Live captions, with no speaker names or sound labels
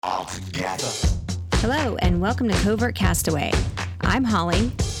all together. Hello, and welcome to Covert Castaway. I'm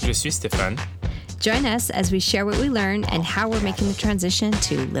Holly. Je suis Stéphane. Join us as we share what we learn and how we're making the transition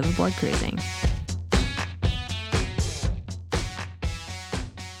to liveaboard cruising.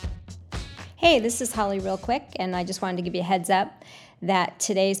 Hey, this is Holly real quick, and I just wanted to give you a heads up that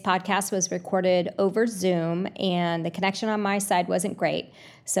today's podcast was recorded over Zoom, and the connection on my side wasn't great.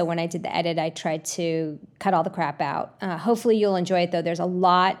 So when I did the edit, I tried to cut all the crap out. Hopefully you'll enjoy it, though. There's a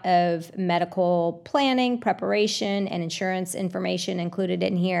lot of medical planning, preparation, and insurance information included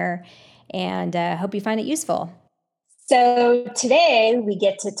in here, and I hope you find it useful. So today we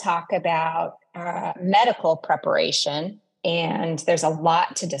get to talk about medical preparation, and there's a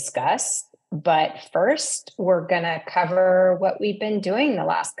lot to discuss. But first, we're going to cover what we've been doing the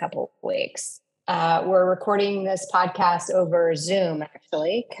last couple of weeks. We're recording this podcast over Zoom,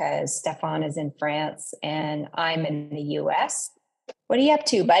 actually, because Stefan is in France and I'm in the US. What are you up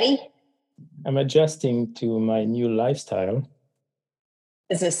to, buddy? I'm adjusting to my new lifestyle.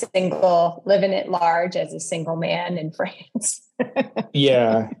 Living at large as a single man in France.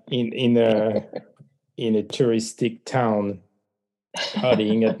 Yeah, in a touristic town,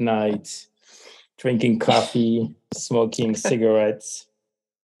 partying at night, drinking coffee, smoking cigarettes,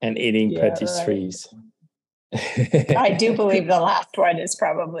 and eating patisseries. Right. I do believe the last one is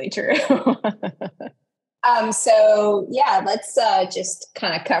probably true. Let's just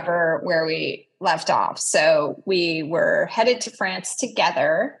kind of cover where we left off. So we were headed to France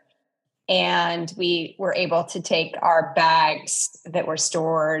together, and we were able to take our bags that were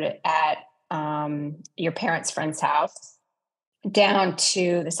stored at your parents' friend's house down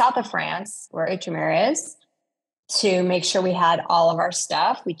to the south of France, where Outremer is, to make sure we had all of our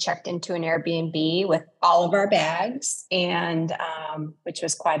stuff. We checked into an Airbnb with all of our bags, and which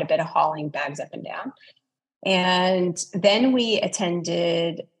was quite a bit of hauling bags up and down. And then we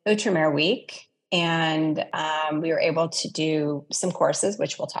attended Outremer Week, and we were able to do some courses,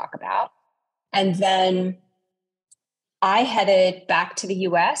 which we'll talk about. And then I headed back to the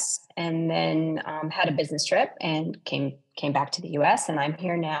US and then had a business trip and came back to the US, and I'm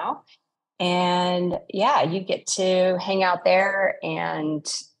here now. And yeah, you get to hang out there and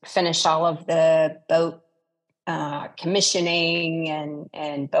finish all of the boat commissioning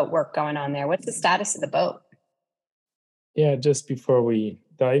and boat work going on there. What's the status of the boat? Yeah, just before we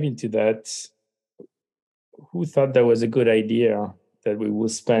dive into that, who thought that was a good idea that we will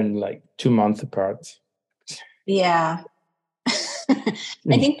spend like 2 months apart? Yeah.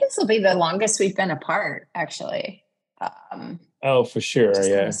 I think this will be the longest we've been apart, actually. For sure. Just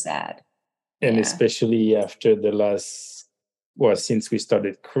yeah. Kind of sad. And especially after since we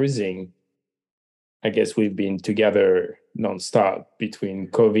started cruising, I guess we've been together nonstop between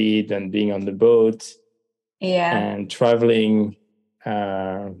COVID and being on the boat. Yeah. And traveling.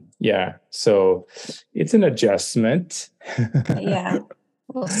 So it's an adjustment. Yeah.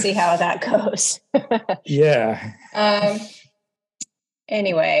 We'll see how that goes. Yeah.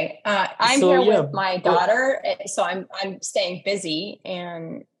 Anyway, I'm here with my daughter, so I'm staying busy,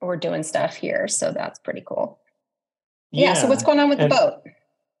 and we're doing stuff here, so that's pretty cool. Yeah. So what's going on with the boat?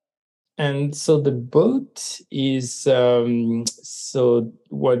 And so the boat is during the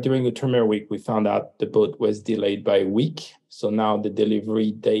Outremer Week, we found out the boat was delayed by a week. So now the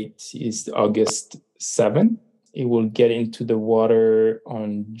delivery date is August 7th. It will get into the water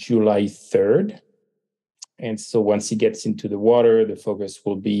on July 3rd. And so once it gets into the water, the focus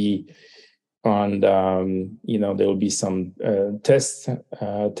will be on, there will be some test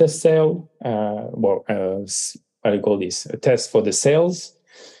sail. What do you call this? A test for the sails,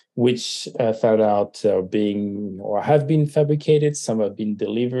 which found out have been fabricated. Some have been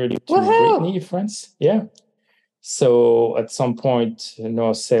delivered to Brittany, France. Yeah. So at some point,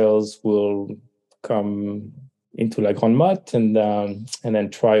 our sails will come into La Grande Motte and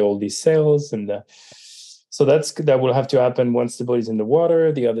then try all these sails. And so that will have to happen once the boat is in the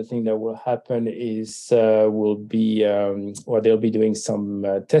water. The other thing that will happen is they'll be doing some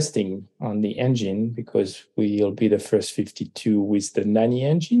testing on the engine, because we'll be the first 52 with the 90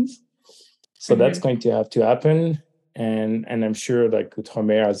 engines. So that's going to have to happen. And I'm sure like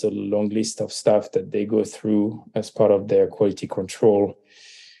Outremer has a long list of stuff that they go through as part of their quality control.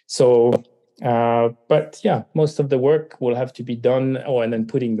 So, most of the work will have to be done. And then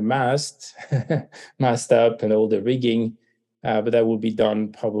putting the mast up and all the rigging. But that will be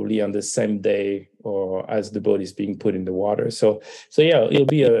done probably on the same day or as the boat is being put in the water. So it'll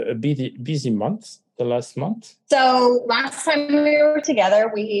be a busy month, the last month. So last time we were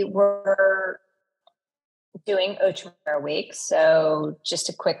together, we were doing Outremer Week. So just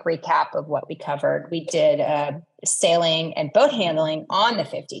a quick recap of what we covered. We did sailing and boat handling on the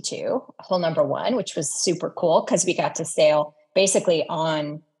 52, hull number 1, which was super cool because we got to sail basically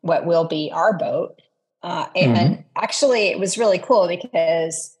on what will be our boat. And actually it was really cool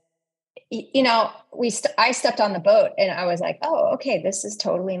because, I stepped on the boat and I was like, oh, okay, this is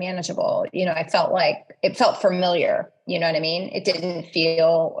totally manageable. I felt like it felt familiar. You know what I mean? It didn't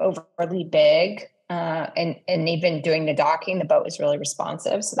feel overly big. And even doing the docking, the boat was really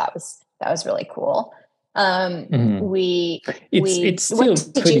responsive. So that was really cool. It's still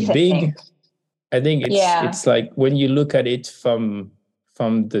pretty big. I think it's like when you look at it from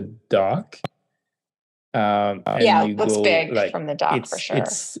the dock, and it looks big from the dock for sure.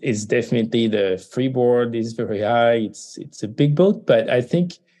 It's definitely, the freeboard is very high. It's a big boat, but I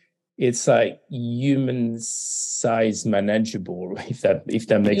think it's like human size manageable, if that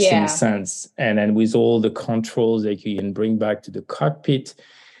makes any sense. And then with all the controls that you can bring back to the cockpit,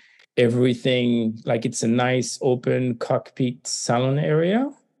 everything, like it's a nice open cockpit salon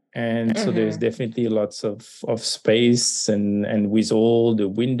area. And so there's definitely lots of space and with all the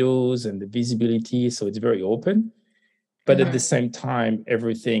windows and the visibility. So it's very open. But at the same time,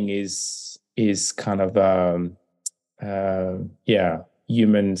 everything is kind of,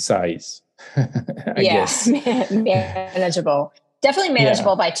 human size, I guess. Manageable. Definitely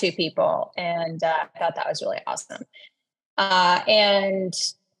manageable by 2 people. And I thought that was really awesome. And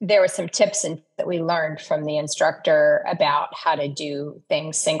there were some tips that we learned from the instructor about how to do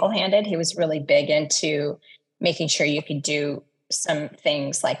things single-handed. He was really big into making sure you could do some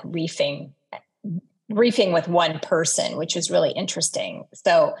things like reefing with one person, which was really interesting.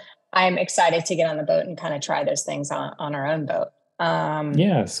 So I'm excited to get on the boat and kind of try those things on our own boat.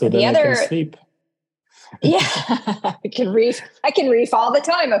 So then I can sleep. I can reef all the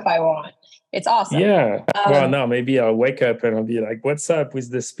time if I want. It's awesome. Yeah. Well, no, maybe I'll wake up and I'll be like, what's up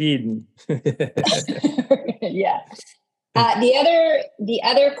with the speed? Yeah. The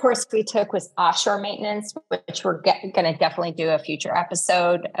other course we took was offshore maintenance, which we're going to definitely do a future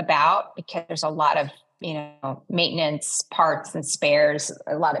episode about, because there's a lot of, maintenance parts and spares,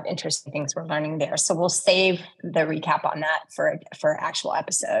 a lot of interesting things we're learning there. So we'll save the recap on that for actual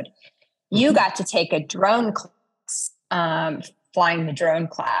episode. You got to take a drone class, flying the drone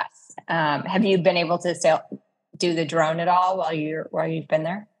class. Have you been able to do the drone at all while you've been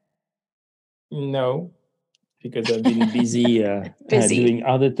there? No, because I've been busy doing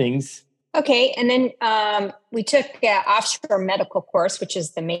other things. Okay, and then we took an offshore medical course, which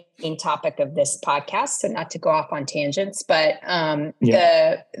is the main topic of this podcast. So not to go off on tangents, but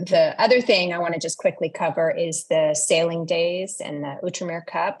the other thing I want to just quickly cover is the sailing days and the Outremer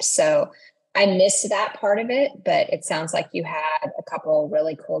Cup. So I missed that part of it, but it sounds like you had a couple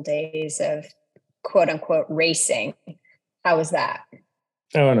really cool days of quote unquote racing. How was that?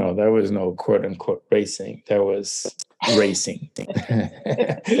 Oh, no, there was no quote unquote racing. There was racing.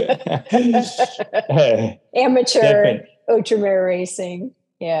 Amateur Outremer racing.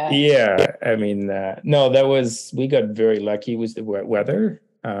 Yeah. Yeah. I mean, no, we got very lucky with the weather.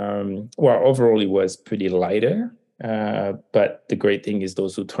 Overall it was pretty lighter. But the great thing is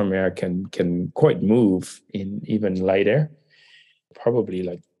those Outremer can quite move in even lighter, probably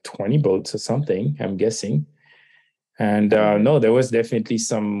like 20 boats or something, I'm guessing. And no, there was definitely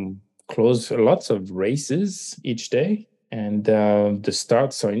lots of races each day. And the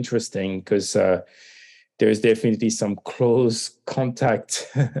starts are interesting because there's definitely some close contact.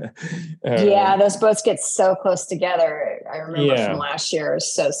 Those boats get so close together. I remember from last year, it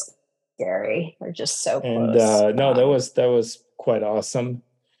was so scary. They're just so close. And that was quite awesome.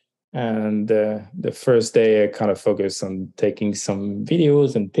 And the first day I kind of focused on taking some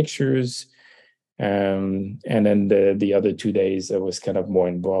videos and pictures. And then the other 2 days I was kind of more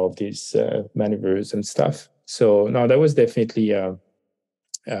involved in maneuvers and stuff. So no, that was definitely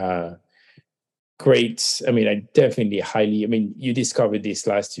great. I mean, you discovered this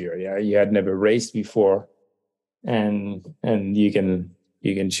last year. Yeah, you had never raced before, and you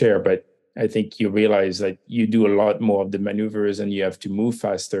can share, but I think you realize that you do a lot more of the maneuvers and you have to move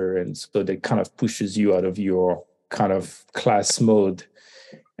faster, and so that kind of pushes you out of your kind of class mode.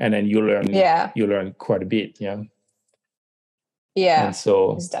 And then you learn quite a bit. Yeah. And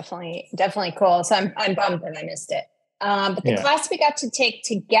so it's definitely cool. So I'm bummed that I missed it. But the class we got to take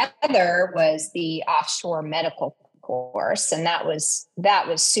together was the offshore medical course. And that was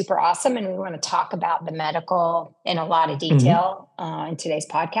super awesome. And we want to talk about the medical in a lot of detail in today's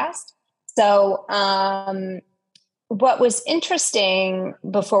podcast. So what was interesting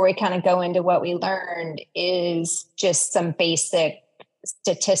before we kind of go into what we learned is just some basic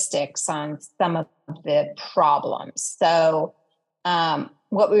statistics on some of the problems. So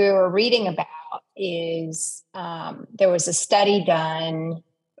what we were reading about is there was a study done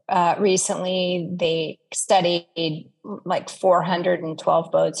recently. They studied like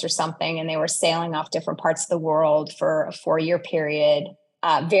 412 boats or something, and they were sailing off different parts of the world for a 4-year period,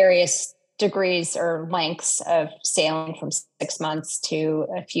 various degrees or lengths of sailing from 6 months to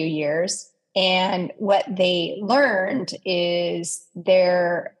a few years. And what they learned is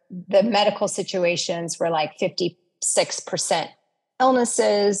the medical situations were like 56%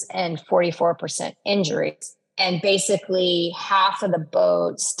 illnesses and 44% injuries. And basically half of the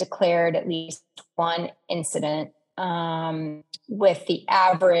boats declared at least one incident, with the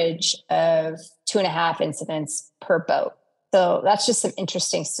average of 2.5 incidents per boat. So that's just some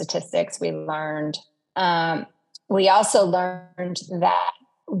interesting statistics we learned. We also learned that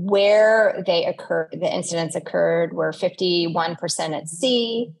where the incidents occurred were 51% at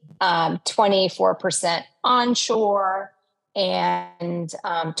sea, 24% onshore, and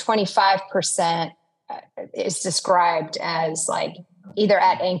 25% is described as like either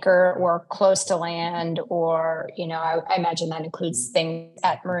at anchor or close to land, or, I imagine that includes things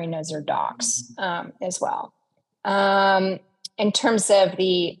at marinas or docks as well. In terms of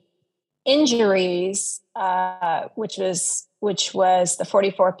the injuries, which was the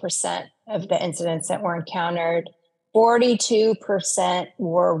 44% of the incidents that were encountered, 42%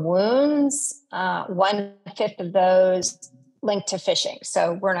 were wounds, 1/5 of those linked to fishing.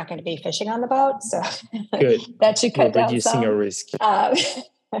 So we're not going to be fishing on the boat. So good. That should cut down reducing our risk.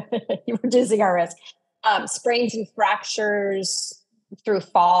 Reducing our risk. Sprains and fractures through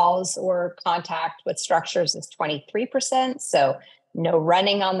falls or contact with structures is 23%. So no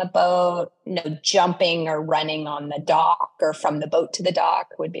running on the boat, no jumping or running on the dock or from the boat to the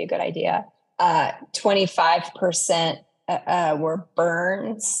dock would be a good idea. 25% were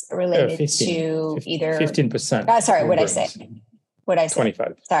burns related to either 15%. Sorry, what I say?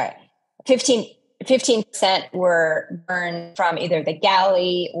 25. Sorry, 15% were burned from either the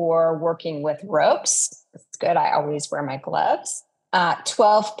galley or working with ropes. That's good. I always wear my gloves.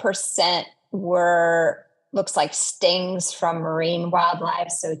 12% were looks like stings from marine wildlife,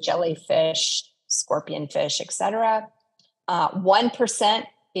 so jellyfish, scorpionfish, etc. 1%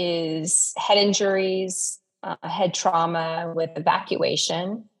 is head injuries, head trauma with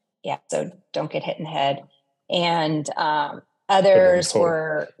evacuation. Yeah, so don't get hit in the head. And others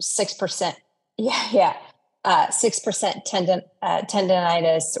were 6%. 6%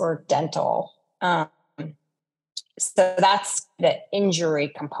 tendonitis or dental. So that's the injury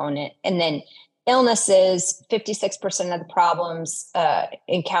component. And then illnesses, 56% of the problems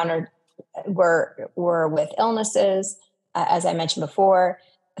encountered were with illnesses, as I mentioned before.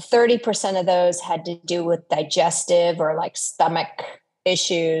 30% of those had to do with digestive or like stomach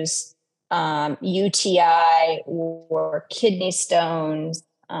issues, UTI or kidney stones,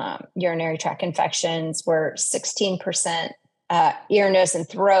 urinary tract infections were 16%. Ear, nose, and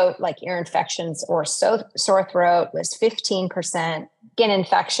throat, like ear infections or sore throat, was 15%. Skin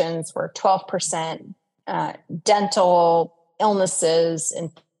infections were 12%. Dental illnesses,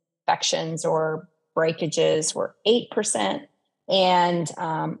 infections, or breakages were 8%. And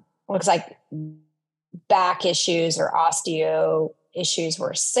looks like back issues or osteo issues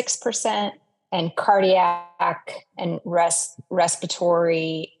were 6%. And cardiac and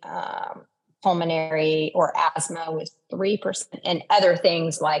respiratory, pulmonary or asthma was 3%, and other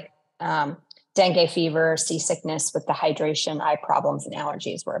things like dengue fever, seasickness with dehydration, eye problems, and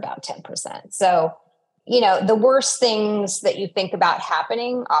allergies were about 10%. So, the worst things that you think about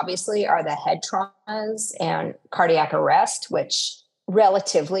happening, obviously, are the head traumas and cardiac arrest, which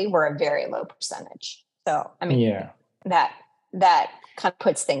relatively were a very low percentage. So, that kind of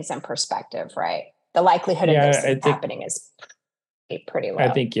puts things in perspective, right? The likelihood of those things happening is pretty low.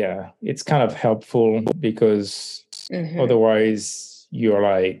 I think, it's kind of helpful because otherwise you're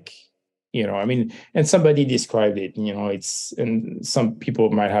like, and somebody described it, and some people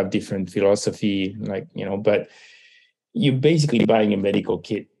might have different philosophy, but you're basically buying a medical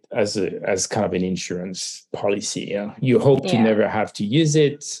kit as kind of an insurance policy. You hope to never have to use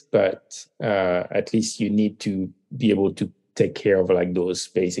it, but at least you need to be able to take care of like those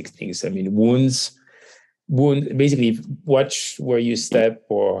basic things. wounds, basically watch where you step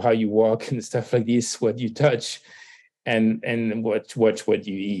or how you walk and stuff like this, what you touch, and watch what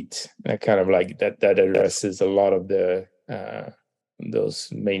you eat. Kind of like that addresses a lot of the those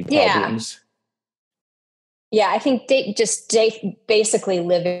main problems. I think basically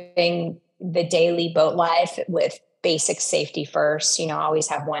living the daily boat life with basic safety first, always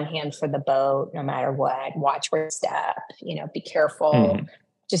have one hand for the boat, no matter what, watch where you step, be careful. Mhm.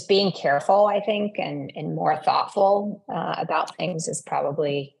 Just being careful, I think, and more thoughtful about things is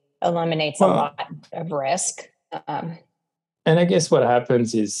probably eliminates a Well, lot of risk. and I guess what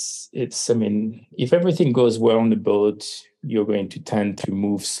happens is I mean, if everything goes well on the boat, you're going to tend to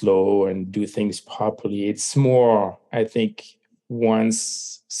move slow and do things properly. It's more, I think,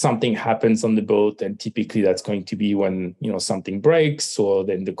 once something happens on the boat, and typically that's going to be when, something breaks, or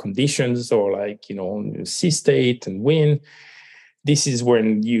then the conditions, or like, sea state and wind. This is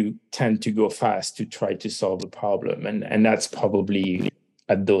when you tend to go fast to try to solve a problem. And that's probably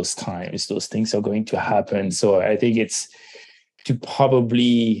at those times, those things are going to happen. So I think it's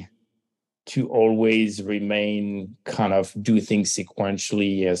to always remain kind of do things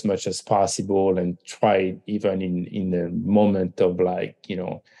sequentially as much as possible, and try even in the moment of like,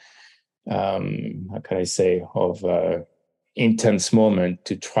 how can I say, of intense moment,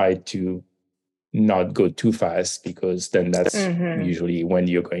 to try to not go too fast, because then that's usually when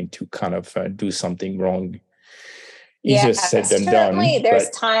you're going to kind of do something wrong. Easier said than certainly done. There's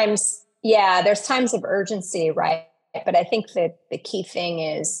times of urgency, right? But I think that the key thing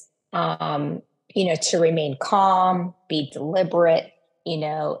is, to remain calm, be deliberate,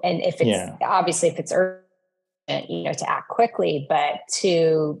 and if it's urgent, to act quickly, but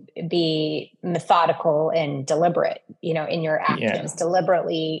to be methodical and deliberate, in your actions,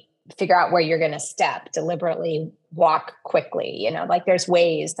 deliberately figure out where you're going to step, deliberately walk quickly, like there's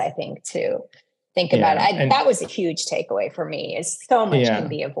ways, I think, to think about it. That was a huge takeaway for me, is so much can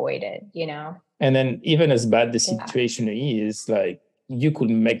be avoided, And then even as bad the situation is, like, you could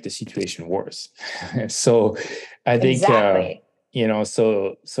make the situation worse. So I think, exactly.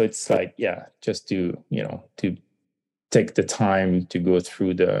 So it's like, just to take the time to go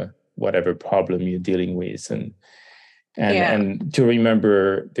through the whatever problem you're dealing with, and to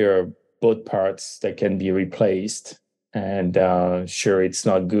remember there are both parts that can be replaced. And sure, it's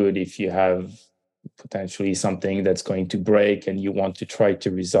not good if you have potentially something that's going to break and you want to try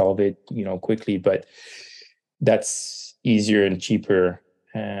to resolve it, quickly, but that's easier and cheaper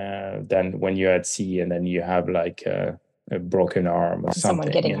than when you're at sea and then you have like a broken arm or something.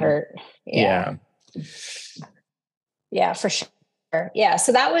 Someone getting hurt. Yeah, for sure. Yeah.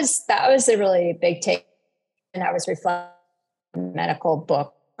 So that was a really big take. And I was reflecting on the medical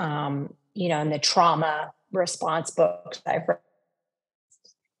book, and the trauma response books I've read,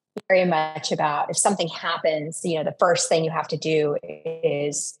 very much about if something happens, the first thing you have to do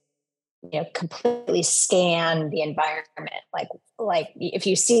is, completely scan the environment. Like if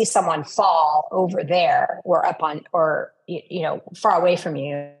you see someone fall over there or up on, or, far away from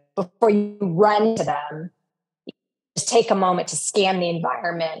you, before you run to them, just take a moment to scan the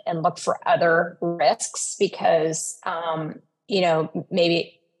environment and look for other risks, because,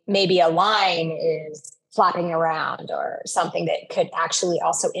 maybe a line is flapping around or something that could actually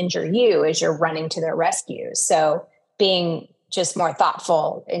also injure you as you're running to their rescue. So being just more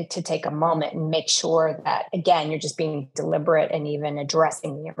thoughtful and to take a moment and make sure that, again, you're just being deliberate and even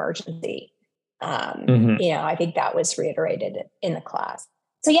addressing the emergency. I think that was reiterated in the class.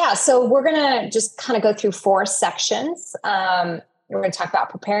 So we're going to just kind of go through 4 sections. We're going to talk about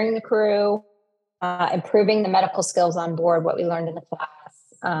preparing the crew, improving the medical skills on board, what we learned in the class,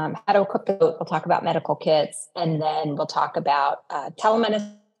 how to equip the boat. We'll talk about medical kits, and then we'll talk about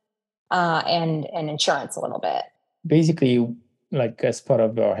telemedicine and insurance a little bit. Basically, like as part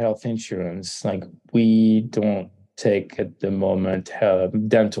of our health insurance, like we don't take at the moment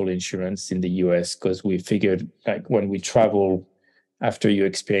dental insurance in the US, because we figured like when we travel after your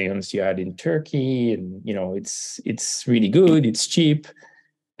experience you had in Turkey, and it's really good, it's cheap,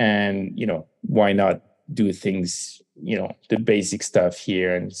 and why not do things, the basic stuff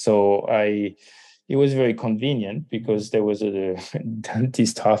here. And so it was very convenient because there was a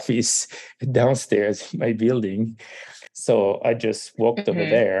dentist office downstairs in my building. So I just walked over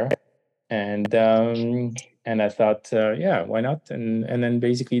there, and I thought, why not? And then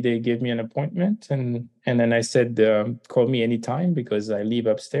basically they gave me an appointment, and then I said, call me anytime because I live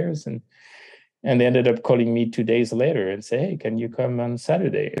upstairs, and they ended up calling me 2 days later and say, hey, can you come on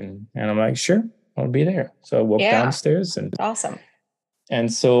Saturday? And I'm like, sure, I'll be there. So I walked downstairs, and awesome.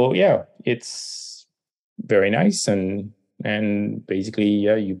 And so, it's very nice, and basically,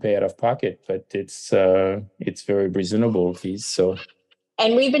 you pay out of pocket, but it's very reasonable fees. So,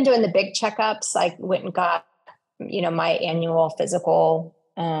 and we've been doing the big checkups. I went and got, my annual physical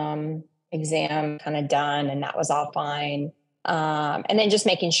exam kind of done, and that was all fine. And then just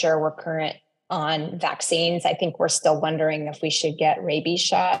making sure we're current on vaccines. I think we're still wondering if we should get rabies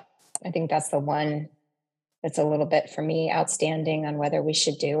shot. I think that's the one that's a little bit for me outstanding on whether we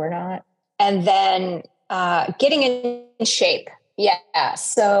should do or not. And then getting in shape. Yeah.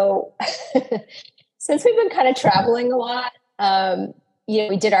 So since we've been kind of traveling a lot,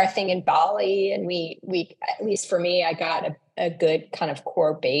 we did our thing in Bali, and we at least for me, I got a good kind of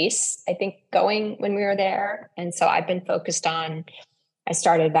core base, I think, going when we were there. And so I've been focused on, I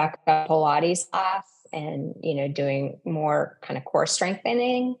started back a Pilates class and, doing more kind of core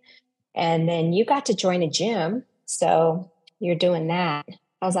strengthening. And then you got to join a gym. So you're doing that.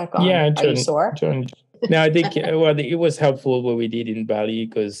 How's that going? Yeah, Are you sore? No, I think, it was helpful what we did in Bali,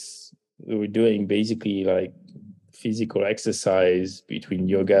 because we were doing basically like physical exercise between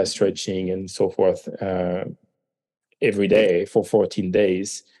yoga, stretching, and so forth every day for 14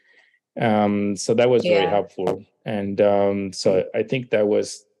 days. So that was very helpful. And so I think that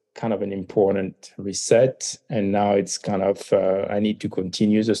was kind of an important reset. And now it's kind of, I need to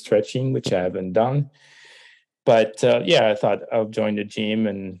continue the stretching, which I haven't done. But I thought I'll join the gym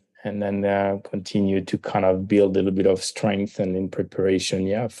and then continue to kind of build a little bit of strength and in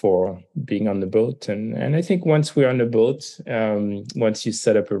preparation, for being on the boat. And I think once we're on the boat, once you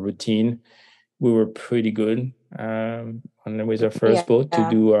set up a routine, we were pretty good with our first boat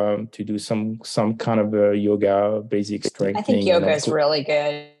to do some kind of yoga, basic strengthening. I think yoga is really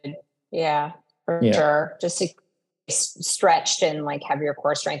good. Yeah, for sure. Just to stretched and like have your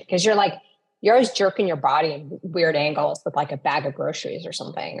core strength, because you're always jerking your body in weird angles with like a bag of groceries or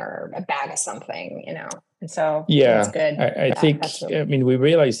something, or a bag of something, And so it's good. I think, we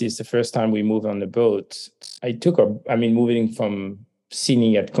realized this the first time we moved on the boat. Moving from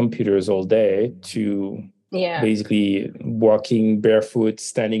sitting at computers all day to basically walking barefoot,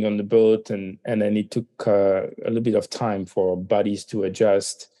 standing on the boat. And then it took a little bit of time for bodies to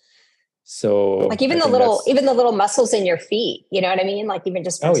adjust. So like even the little muscles in your feet, you know what I mean? Like even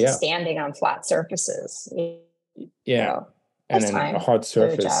just standing on flat surfaces. And then a hard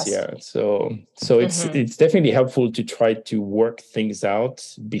surface. Yeah. So it's definitely helpful to try to work things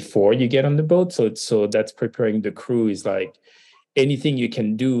out before you get on the boat. So that's preparing the crew is like anything you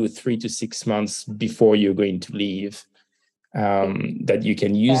can do 3 to 6 months before you're going to leave, that you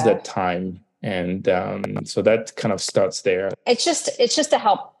can use that time. And so that kind of starts there. It's just to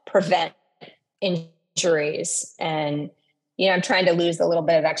help prevent injuries. And, I'm trying to lose a little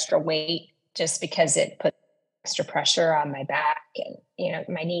bit of extra weight just because it puts extra pressure on my back and,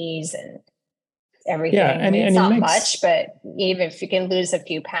 my knees and everything. Yeah, and it's not much, but even if you can lose a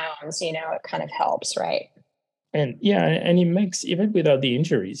few pounds, it kind of helps, right? And and it makes, even without the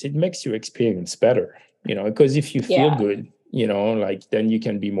injuries, it makes your experience better, because if you feel good, then you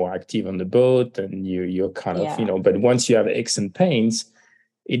can be more active on the boat, and you're kind of, but once you have aches and pains,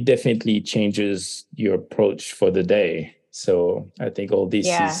 it definitely changes your approach for the day. So I think all this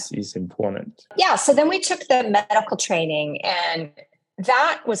is important. Yeah. So then we took the medical training, and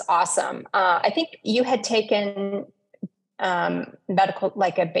that was awesome. I think you had taken medical,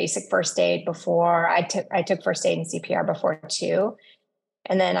 like a basic first aid before. I took first aid and CPR before too.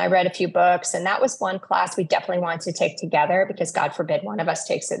 And then I read a few books, and that was one class we definitely wanted to take together, because God forbid one of us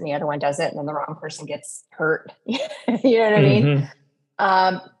takes it and the other one doesn't, and then the wrong person gets hurt. You know what I mean?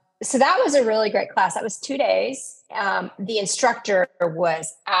 So that was a really great class. That was 2 days. The instructor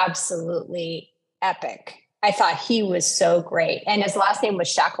was absolutely epic. I thought he was so great. And his last name was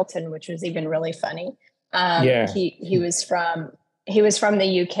Shackleton, which was even really funny. He was from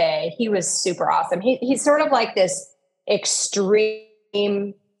the UK. He was super awesome. He's sort of like this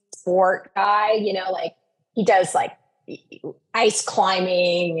extreme sport guy, like he does like ice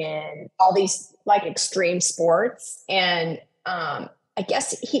climbing and all these like extreme sports. And I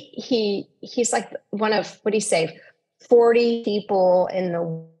guess he's like one of, what do you say, 40 people in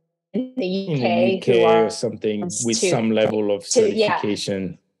the UK who are or something with some level of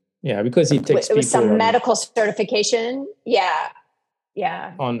certification. Because he takes people with some medical certification.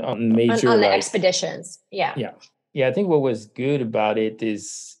 On major on the expeditions. I think what was good about it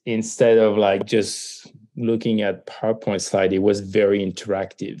is, instead of like just looking at PowerPoint slide, it was very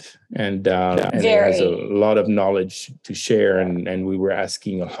interactive, and it has a lot of knowledge to share, and we were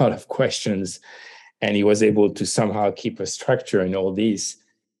asking a lot of questions, and he was able to somehow keep a structure in all these.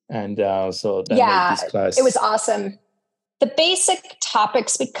 And so that made this class. It was awesome. The basic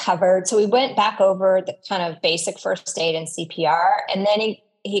topics we covered. So we went back over the kind of basic first aid and CPR, and then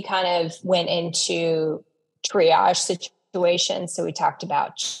he kind of went into triage situations. So we talked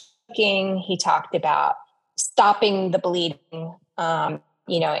about choking. He talked about stopping the bleeding, in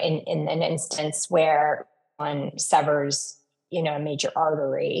an instance where one severs, a major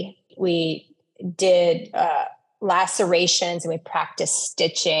artery. We did lacerations and we practiced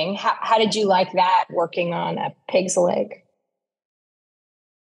stitching. How did you like that, working on a pig's leg?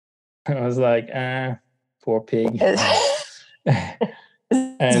 I was like, poor pig.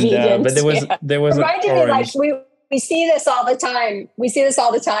 Vegans, but there was an reminded me, like, orange. we see this all the time. We see this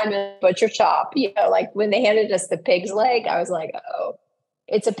all the time in the butcher shop. You know, like when they handed us the pig's leg, I was like, oh,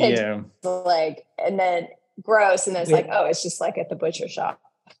 it's a pig's leg. And then gross. And then it's like, oh, it's just like at the butcher shop.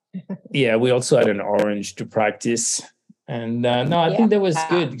 Yeah, we also had an orange to practice. And no, I think that was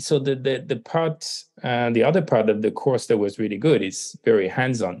good. So the part, the other part of the course that was really good is very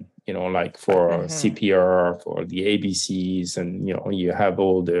hands-on, you know, like for CPR, for the ABCs, and, you know, you have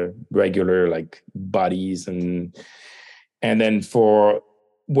all the regular like bodies. And then for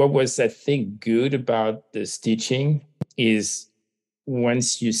what was, I think, good about the stitching is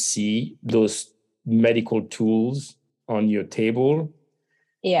once you see those medical tools on your table,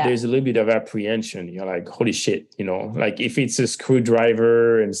 there's a little bit of apprehension. You're like, holy shit, you know, like if it's a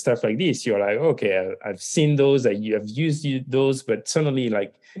screwdriver and stuff like this, you're like, okay, I've seen those, you have used those, but suddenly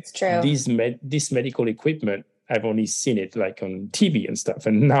like it's true. This medical equipment, I've only seen it like on TV and stuff.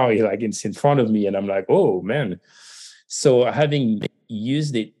 And now it's in front of me and I'm like, oh man. So having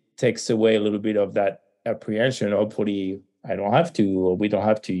used it takes away a little bit of that apprehension. Hopefully I don't have to, or we don't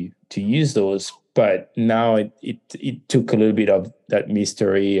have to use those. But now it took a little bit of that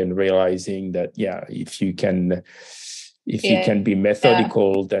mystery and realizing that, if you can be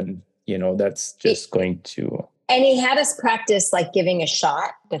methodical, then, you know, that's just going to. And he had us practice like giving a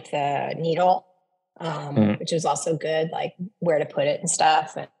shot with the needle, which was also good, like where to put it and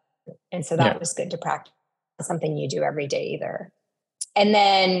stuff. And so that was good to practice, something you do every day either. And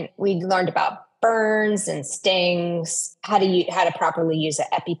then we learned about burns and stings, how to properly use an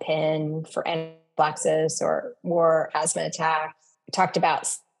EpiPen for anaphylaxis or asthma attacks. We talked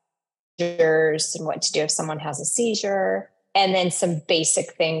about seizures and what to do if someone has a seizure, and then some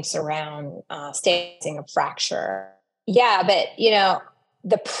basic things around staging a fracture. Yeah, but you know,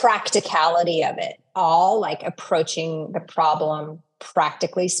 the practicality of it all, like approaching the problem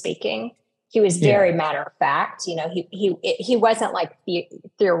practically speaking. He was very matter of fact. You know, he wasn't like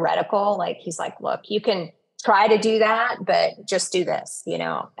theoretical. Like he's like, look, you can try to do that, but just do this. You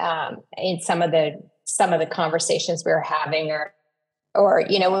know, in some of the conversations we were having, or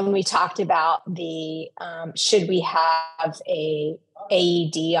you know, when we talked about the should we have a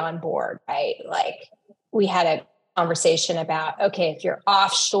AED on board, right? Like we had a conversation about, okay, if you're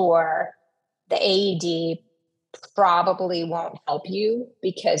offshore, the AED probably won't help you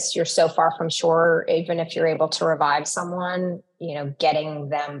because you're so far from shore. Even if you're able to revive someone, you know, getting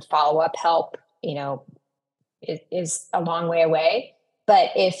them follow-up help, you know, is a long way away.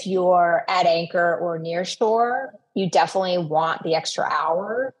 But if you're at anchor or near shore, you definitely want the extra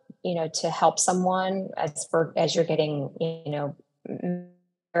hour, you know, to help someone as you're getting, you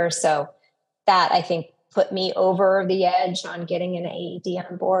know, so that I think put me over the edge on getting an AED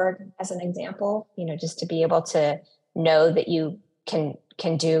on board as an example, you know, just to be able to know that you can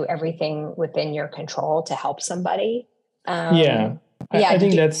do everything within your control to help somebody. I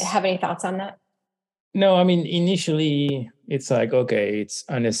think that's. Have any thoughts on that? No, I mean, initially it's like, okay, it's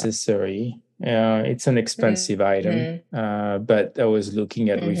unnecessary. It's an expensive item, but I was looking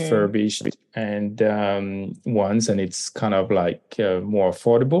at refurbished and ones, and it's kind of like more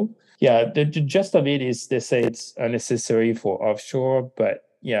affordable. Yeah, the gist of it is they say it's unnecessary for offshore, but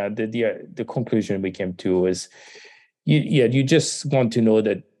the conclusion we came to is you just want to know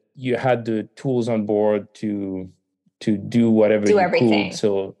that you had the tools on board to do whatever you could.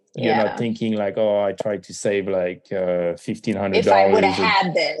 So you're not thinking like, oh, I tried to save like $1,500. If I would have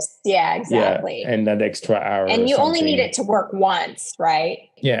had this. Yeah, exactly. And that extra hour. And you only need it to work once, right?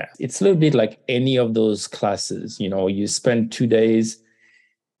 Yeah. It's a little bit like any of those classes. You know, you spend 2 days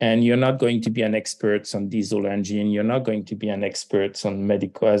and you're not going to be an expert on diesel engine. You're not going to be an expert on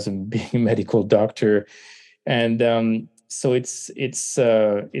medical as being a medical doctor. And so it's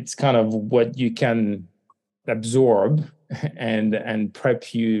kind of what you can absorb and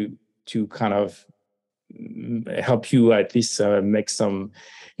prep you to kind of help you at least make some,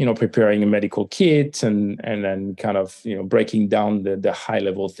 you know, preparing a medical kit and then kind of, you know, breaking down the high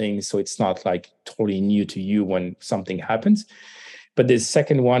level things. So it's not like totally new to you when something happens. But the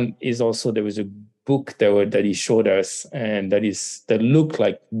second one is also, there was a book that he showed us, and that looked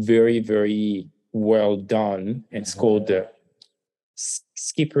like very, very well done. It's called the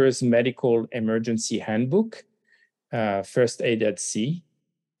Skipper's Medical Emergency Handbook, First Aid at Sea.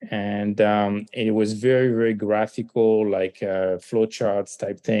 And it was very, very graphical, like flowcharts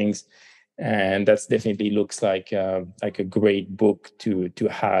type things. And that's definitely looks like a great book to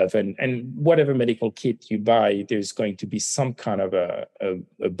have. And whatever medical kit you buy, there's going to be some kind of a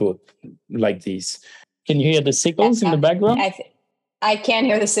book like this. Can you hear the seagulls in the background? I can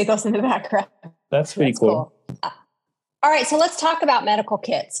hear the seagulls in the background. That's pretty cool. All right, so let's talk about medical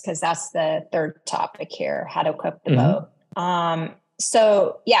kits, because that's the third topic here, how to equip the boat.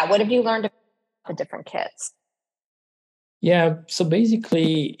 So yeah, what have you learned about the different kits? Yeah, so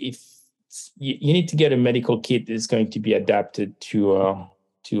basically, if you need to get a medical kit that's going to be adapted to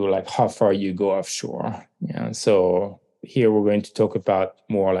like how far you go offshore. Yeah, so here we're going to talk about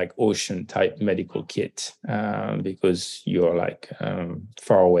more like ocean type medical kit, because you're like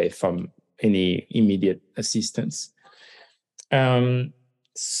far away from any immediate assistance.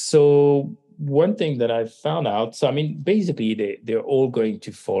 So one thing that I found out, so I mean, basically they're all going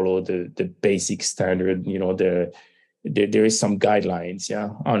to follow the basic standard. You know, there is some guidelines,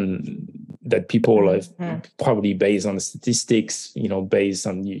 on that people have probably based on statistics. You know, based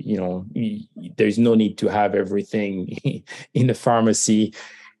on there's no need to have everything in the pharmacy,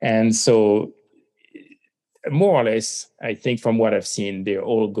 and so more or less, I think from what I've seen, they're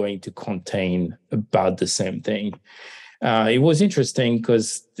all going to contain about the same thing. It was interesting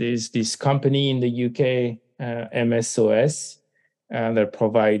because there's this company in the UK, MSOS, that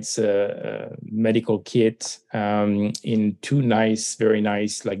provides a medical kit in two very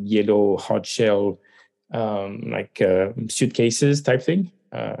nice, like yellow hard shell, suitcases type thing.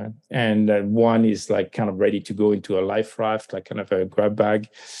 And one is like kind of ready to go into a life raft, like kind of a grab bag.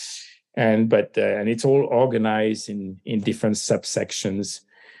 And it's all organized in different subsections.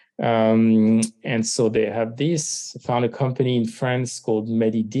 And so they have found a company in France called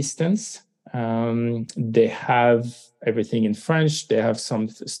Medidistance. They have everything in French. They have some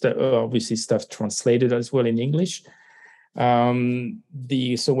obviously stuff translated as well in English.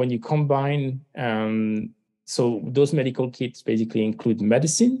 So when you combine, so those medical kits basically include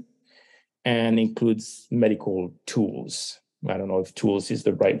medicine and includes medical tools. I don't know if tools is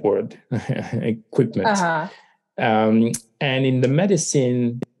the right word, equipment. And in the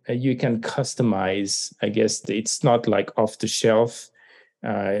medicine, you can customize. I guess it's not like off the shelf.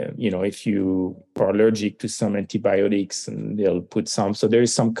 If you are allergic to some antibiotics, and they'll put some. So there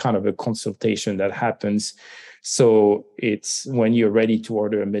is some kind of a consultation that happens. So it's when you're ready to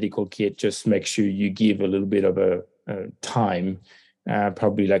order a medical kit, just make sure you give a little bit of a time,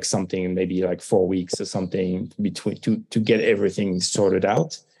 probably like something maybe like 4 weeks or something between to get everything sorted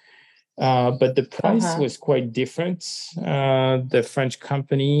out. But the price was quite different. The French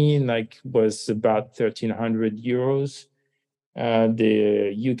company was about 1,300 euros.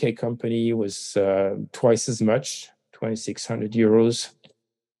 The UK company was twice as much, 2,600 euros.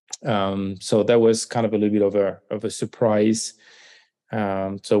 So that was kind of a little bit of a surprise.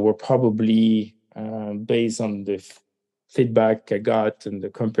 So we're probably based on the feedback I got and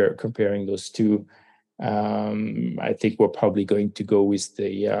comparing those two. I think we're probably going to go with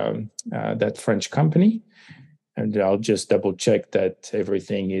that French company, and I'll just double check that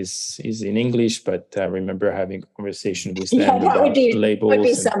everything is in English. But I remember having a conversation with them about labels. Would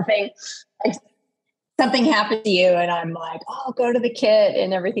be something. Something happened to you, and I'm like, "Oh, go to the kit,"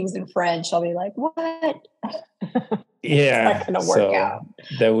 and everything's in French. I'll be like, "What?" Yeah, it's not going to work out.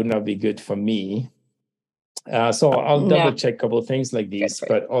 That would not be good for me. So I'll double check a couple of things like this,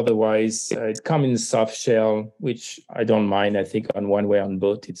 but otherwise it comes in soft shell, which I don't mind. I think on one way on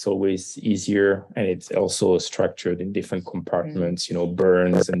boat, it's always easier, and it's also structured in different compartments,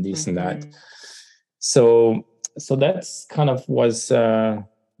 burns and this and that. So that's kind of was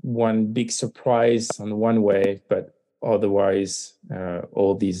one big surprise on one way, but otherwise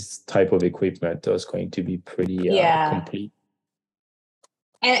all these type of equipment is going to be pretty complete.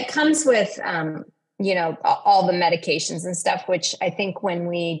 And it comes with all the medications and stuff, which I think when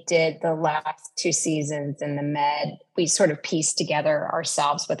we did the last 2 seasons in the med, we sort of pieced together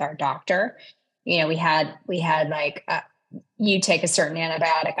ourselves with our doctor. We had like, you take a certain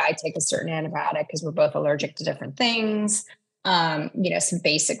antibiotic, I take a certain antibiotic because we're both allergic to different things. Some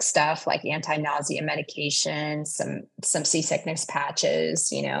basic stuff like anti-nausea medication, some seasickness patches,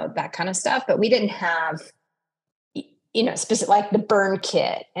 that kind of stuff. But we didn't have specific, like the burn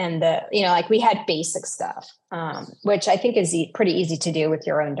kit and we had basic stuff, which I think is pretty easy to do with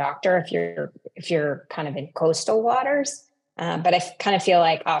your own doctor if you're kind of in coastal waters. But I kind of feel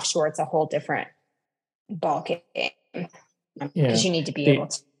like offshore, it's a whole different ball game because you need to be able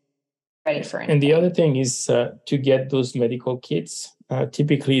to ready for anything. And the other thing is to get those medical kits.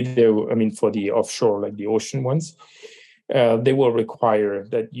 Typically, for the offshore, like the ocean ones, they will require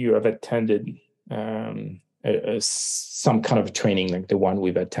that you have attended some kind of training like the one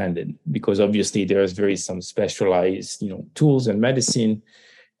we've attended, because obviously there's some specialized, tools in medicine.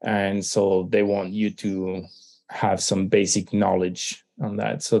 And so they want you to have some basic knowledge on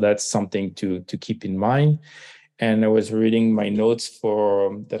that. So that's something to keep in mind. And I was reading my notes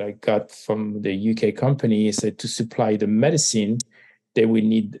that I got from the UK company. It said to supply the medicine, they will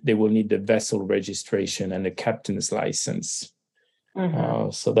need the vessel registration and the captain's license. Mm-hmm.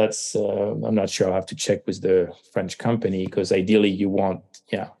 So that's I'm not sure. I'll have to check with the French company, because ideally you want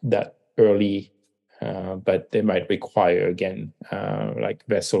that early, but they might require again like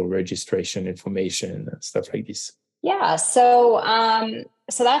vessel registration information and stuff like this. Yeah. So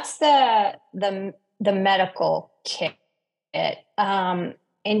that's the medical kit.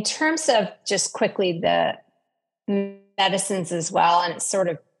 In terms of just quickly the medicines as well, and it sort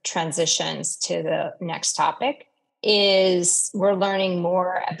of transitions to the next topic, is we're learning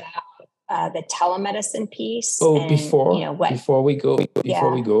more about the telemedicine piece. Before we go,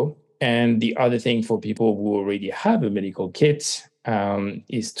 and the other thing for people who already have a medical kit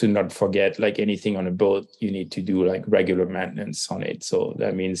is to not forget, like anything on a boat, you need to do like regular maintenance on it. So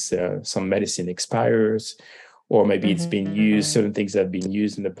that means some medicine expires, or maybe it's been used, certain things have been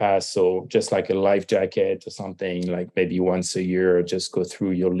used in the past. So just like a life jacket or something, like maybe once a year, just go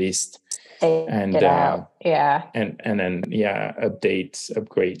through your list and then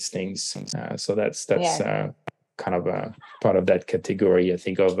upgrades things. So that's kind of a part of that category, I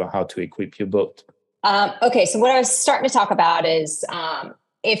think, of how to equip your boat. Okay, so what I was starting to talk about is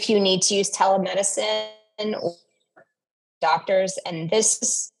if you need to use telemedicine or doctors, and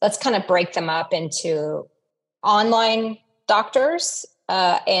let's kind of break them up into online doctors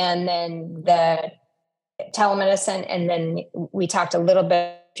and then the telemedicine. And then we talked a little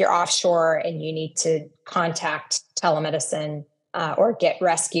bit, if you're offshore and you need to contact telemedicine or get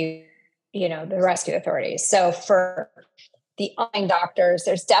rescue, the rescue authorities. So for the online doctors,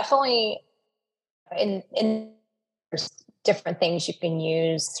 there's definitely there's different things you can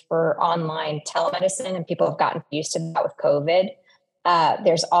use for online telemedicine, and people have gotten used to that with COVID.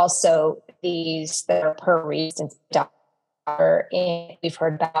 There's also these that are per region doctor, and we've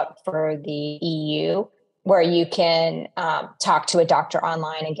heard about for the EU, where you can talk to a doctor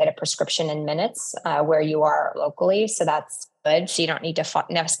online and get a prescription in minutes where you are locally. So that's good. So you don't need to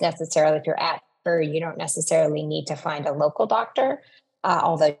necessarily, if you're at, or you don't necessarily need to find a local doctor,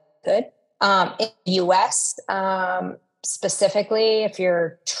 although good. In the US, specifically, if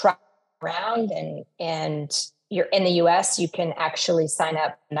you're traveling around and you're in the US, you can actually sign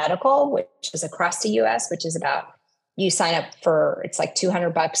up medical, which is across the US, which is you sign up for, it's like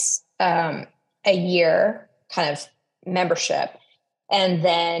 $200 a year kind of membership. And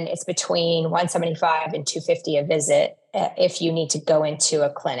then it's between $175 and $250 a visit if you need to go into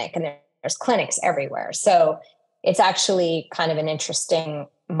a clinic, and there's clinics everywhere. So it's actually kind of an interesting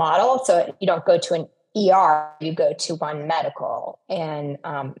model. So you don't go to an ER, you go to one medical, and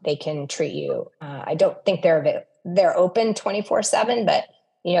they can treat you. I don't think they're open 24/7, but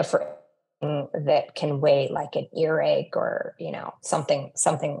for that can wait, like an earache or something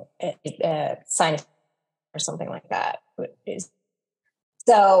sinus or something like that.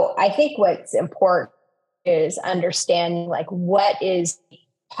 So I think what's important is understanding like what is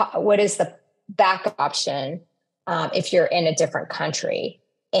the backup option if you're in a different country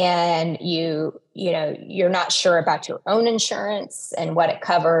and you're not sure about your own insurance and what it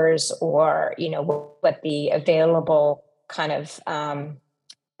covers, or what the available kind of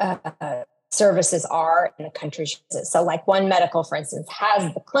services are in the countries. So like One Medical, for instance,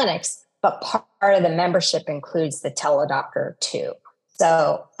 has the clinics, but part of the membership includes the teledoctor too.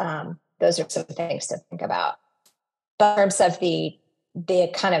 So those are some things to think about. But in terms of the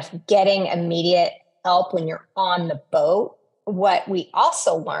kind of getting immediate help when you're on the boat, what we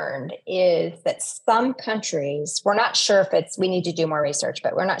also learned is that some countries, we're not sure if we need to do more research,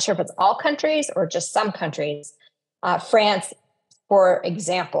 but we're not sure if it's all countries or just some countries. France, for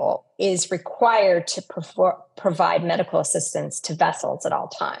example, is required to provide medical assistance to vessels at all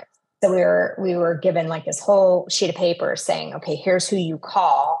times. So we were given like this whole sheet of paper saying, okay, here's who you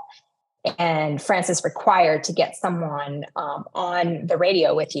call. And France is required to get someone on the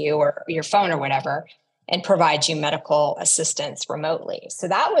radio with you or your phone or whatever and provide you medical assistance remotely. So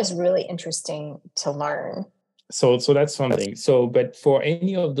that was really interesting to learn. So that's something. So, but for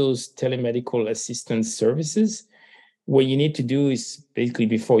any of those telemedical assistance services, what you need to do is basically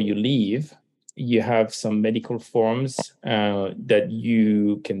before you leave, you have some medical forms that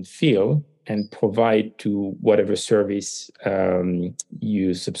you can fill and provide to whatever service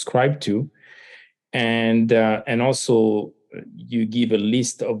you subscribe to, and also you give a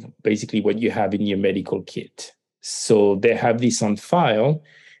list of basically what you have in your medical kit. So they have this on file,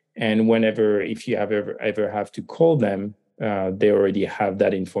 and whenever, if you have ever have to call them, they already have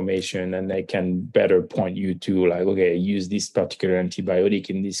that information, and they can better point you to like, okay, use this particular antibiotic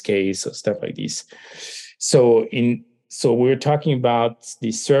in this case, or stuff like this. So we're talking about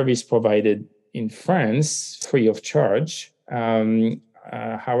the service provided in France, free of charge.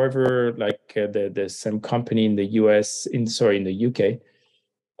 However, like the same company in the US, in the UK,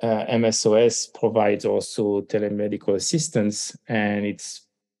 MSOS provides also telemedical assistance, and it's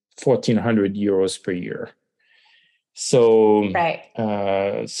 1,400 euros per year. So, right.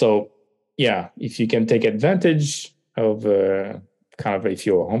 So yeah, if you can take advantage of kind of if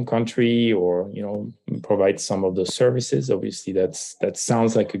your home country, or provide some of those services, obviously that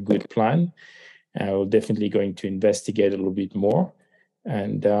sounds like a good plan. We're definitely going to investigate a little bit more,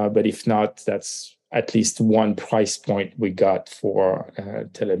 and but if not, that's at least one price point we got for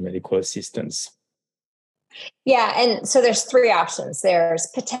telemedical assistance. Yeah. And so there's three options. There's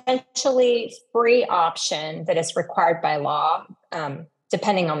potentially free option that is required by law,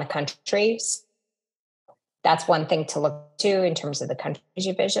 depending on the countries. That's one thing to look to in terms of the countries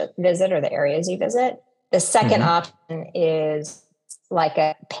you visit or the areas you visit. The second option is like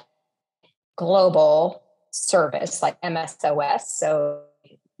a global service like MSOS. So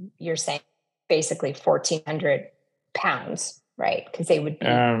you're saying basically 1,400 pounds, right? Because they would be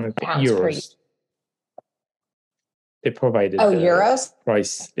pounds euros. per year. They provided euros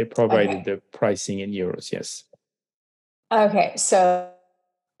price. They provided the pricing in euros. Yes. Okay, so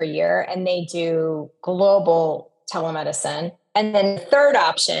per year, and they do global telemedicine. And then the third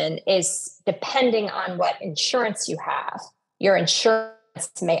option is depending on what insurance you have. Your insurance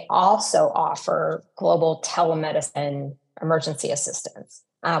may also offer global telemedicine emergency assistance,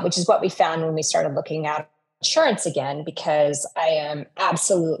 which is what we found when we started looking at insurance again, because I am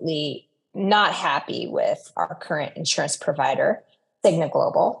absolutely not happy with our current insurance provider, Cigna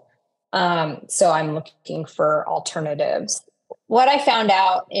Global. So I'm looking for alternatives. What I found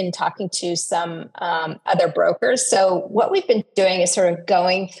out in talking to some other brokers, so what we've been doing is sort of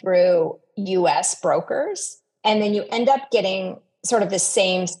going through US brokers, and then you end up getting sort of the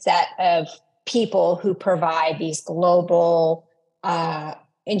same set of people who provide these global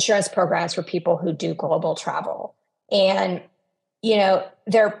insurance programs for people who do global travel. And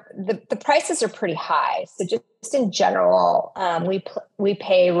the prices are pretty high. So just in general, we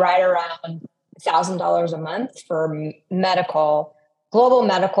pay right around $1,000 a month for global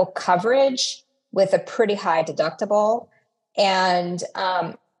medical coverage with a pretty high deductible. And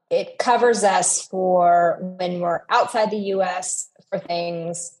it covers us for when we're outside the US for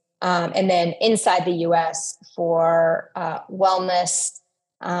things, and then inside the US for wellness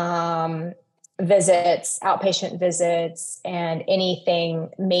visits, outpatient visits, and anything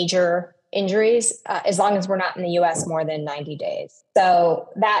major injuries, as long as we're not in the US more than 90 days. So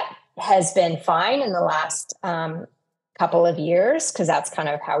that has been fine in the last couple of years, because that's kind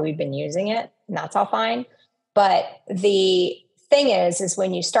of how we've been using it, and that's all fine. But the thing is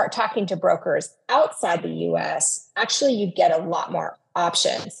when you start talking to brokers outside the US, actually you get a lot more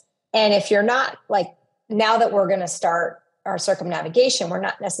options. And if you're not, like, now that we're going to start our circumnavigation, we're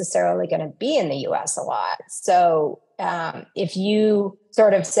not necessarily going to be in the US a lot. So if you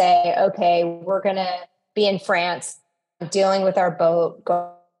sort of say, okay, we're going to be in France, dealing with our boat,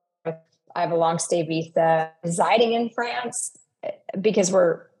 I have a long stay visa, residing in France, because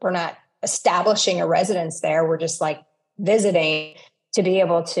we're not establishing a residence there. We're just like visiting to be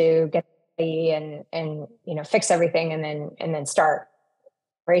able to get and fix everything and then start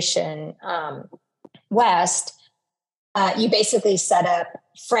operation west. You basically set up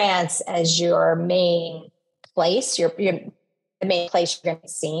France as your main place, the main place you're going to be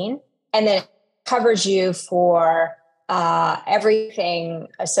seen, and then it covers you for everything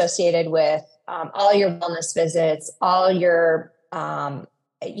associated with all your wellness visits, all your,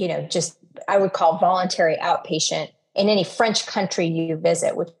 just I would call voluntary outpatient in any French country you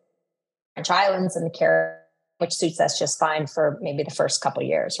visit, which French islands and the Caribbean, which suits us just fine for maybe the first couple of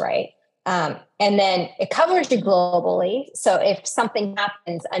years, right? And then it covers you globally. So if something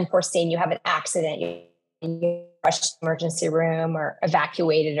happens unforeseen, you have an accident, you rush to the emergency room or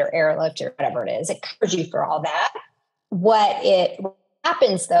evacuated or airlift or whatever it is, it covers you for all that. What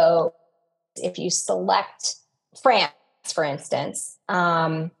happens though, if you select France, for instance,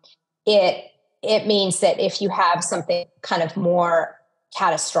 it means that if you have something kind of more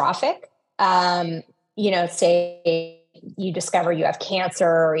catastrophic, say you discover you have cancer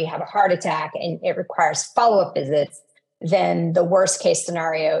or you have a heart attack and it requires follow-up visits, then the worst case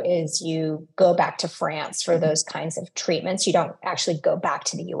scenario is you go back to France for those kinds of treatments. You don't actually go back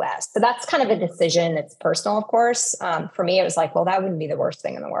to the US. So that's kind of a decision that's personal, of course. For me, it was like, well, that wouldn't be the worst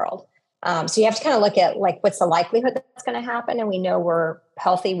thing in the world. So you have to kind of look at like, what's the likelihood that's going to happen? And we know we're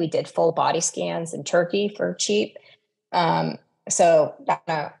healthy. We did full body scans in Turkey for cheap. So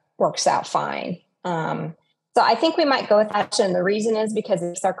that works out fine. So I think we might go with that. And the reason is because it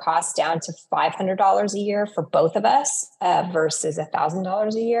makes our costs down to $500 a year for both of us versus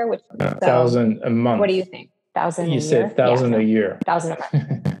 $1,000 a year. Which $1,000 a month. What do you think? 1,000 a year? You said 1,000 a year. 1,000 a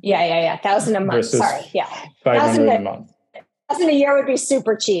month. Yeah. 1,000 a month. Versus Sorry. Yeah. 500 a month. 1,000 a year would be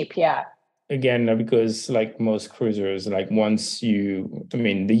super cheap. Yeah. Again, because like most cruisers, like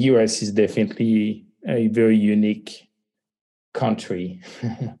the US is definitely a very unique country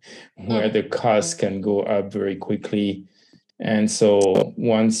where the costs can go up very quickly. And so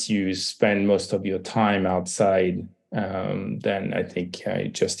once you spend most of your time outside, then I think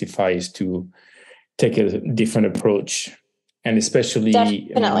it justifies to take a different approach. And especially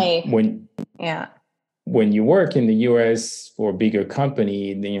when you work in the US for a bigger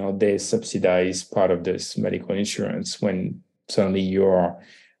company, they subsidize part of this medical insurance. When suddenly you're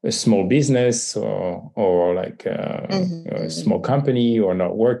a small business or like a small company or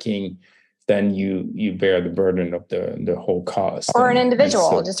not working, then you bear the burden of the whole cost. Or an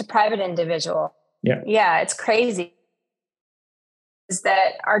individual, just a private individual. Yeah, it's crazy. Is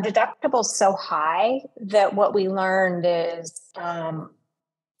that our deductible is so high that what we learned is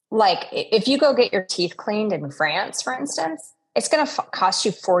like if you go get your teeth cleaned in France, for instance, it's going to cost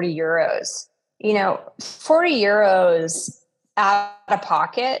you 40 euros. 40 euros out of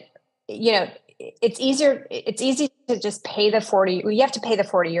pocket, it's easy to just pay the 40. You have to pay the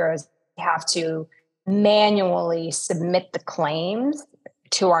 40 euros. You have to manually submit the claims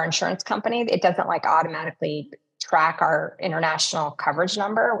to our insurance company. It doesn't like automatically track our international coverage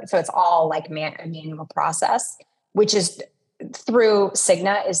number. So it's all like a manual process, which is through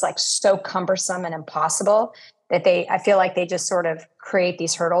Cigna is like so cumbersome and impossible that I feel like they just sort of create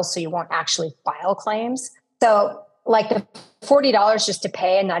these hurdles so you won't actually file claims. So like the $40 just to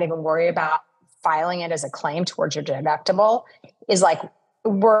pay and not even worry about filing it as a claim towards your deductible is like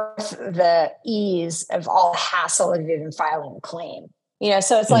worth the ease of all the hassle of even filing a claim.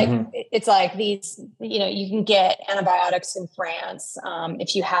 So it's like these, you can get antibiotics in France.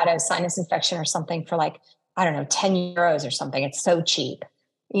 If you had a sinus infection or something for like, I don't know, 10 euros or something, it's so cheap,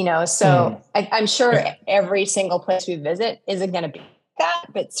 so I'm sure every single place we visit isn't going to be that,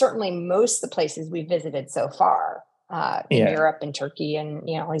 but certainly most of the places we visited so far in Europe and Turkey and,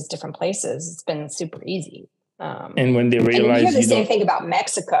 all these different places, it's been super easy. And when they realize you hear the same thing about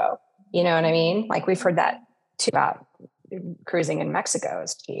Mexico, you know what I mean? Like we've heard that too about cruising in Mexico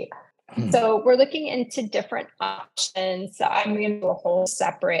is cheap. So we're looking into different options. So I'm going to do a whole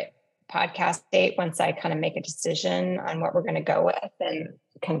separate podcast date once I kind of make a decision on what we're going to go with and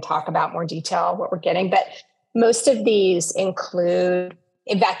can talk about more detail what we're getting. But most of these include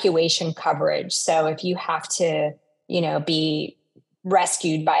evacuation coverage. So if you have to, be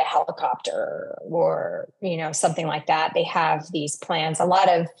rescued by a helicopter or, something like that, they have these plans. A lot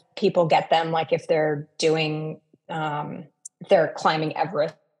of people get them, like if they're doing, they're climbing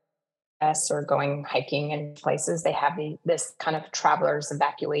Everest or going hiking in places, they have this kind of travelers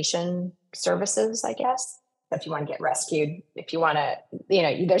evacuation services, I guess. If you want to get rescued, if you want to,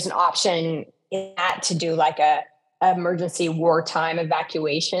 there's an option in that to do like a emergency wartime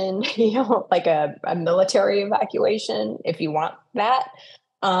evacuation, like a military evacuation, if you want that.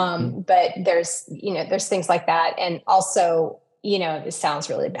 But there's things like that. And also, this sounds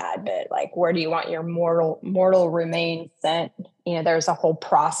really bad, but like, where do you want your mortal remains sent? There's a whole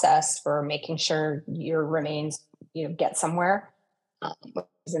process for making sure your remains, get somewhere. Which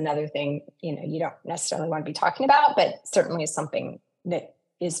is another thing, you don't necessarily want to be talking about, but certainly is something that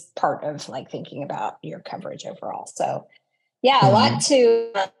is part of like thinking about your coverage overall. So a lot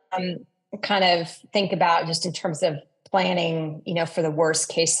to kind of think about just in terms of planning, for the worst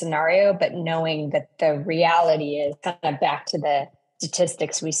case scenario, but knowing that the reality is kind of back to the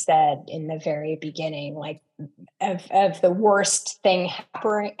statistics we said in the very beginning, like of the worst thing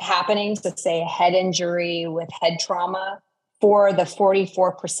happening, so say a head injury with head trauma, for the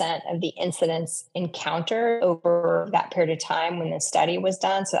 44% of the incidents encountered over that period of time when the study was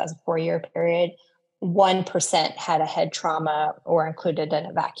done, so that was a 4-year period, 1% had a head trauma or included an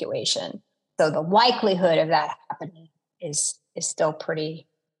evacuation. So the likelihood of that happening is still pretty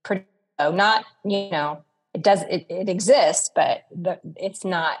low. Not, it exists, but it's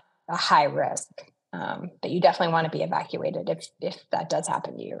not a high risk. But you definitely want to be evacuated if that does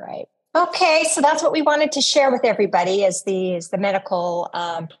happen to you, right? Okay, so that's what we wanted to share with everybody is the medical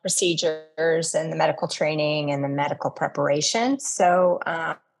procedures and the medical training and the medical preparation. So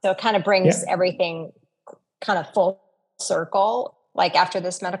it kind of brings everything kind of full circle. Like after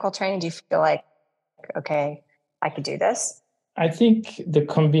this medical training, do you feel like, okay, I could do this? I think the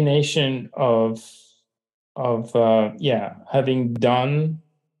combination of having done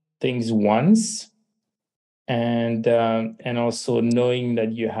things once and also knowing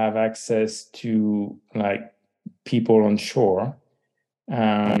that you have access to like people on shore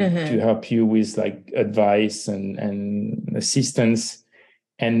to help you with like advice and assistance.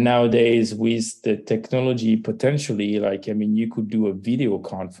 And nowadays with the technology, potentially, like, I mean, you could do a video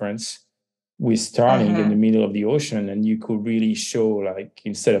conference with Starlink in the middle of the ocean, and you could really show, like,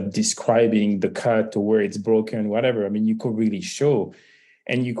 instead of describing the cut or where it's broken, whatever, I mean, you could really show,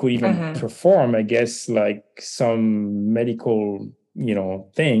 and you could even perform, I guess, like some medical,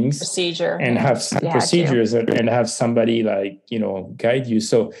 things, procedure, and have some procedures and have somebody like, guide you.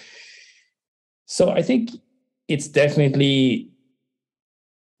 So I think it's definitely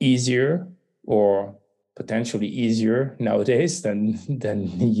easier or potentially easier nowadays than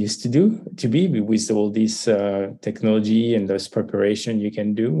it used to be with all this technology and this preparation you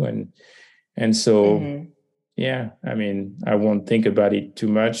can do. And so, yeah, I mean, I won't think about it too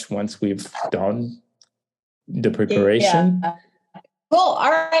much once we've done the preparation. Yeah. Cool. All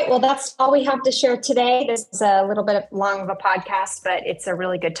right. Well, that's all we have to share today. This is a little bit long of a podcast, but it's a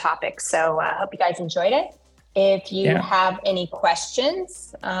really good topic. So I hope you guys enjoyed it. If you have any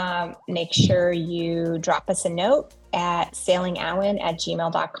questions, make sure you drop us a note at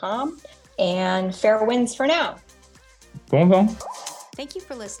sailingalwyn@gmail.com. And fair winds for now. Bon. Thank you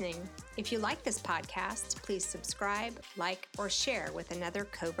for listening. If you like this podcast, please subscribe, like, or share with another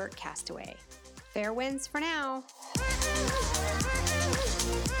covert castaway. Fair winds for now.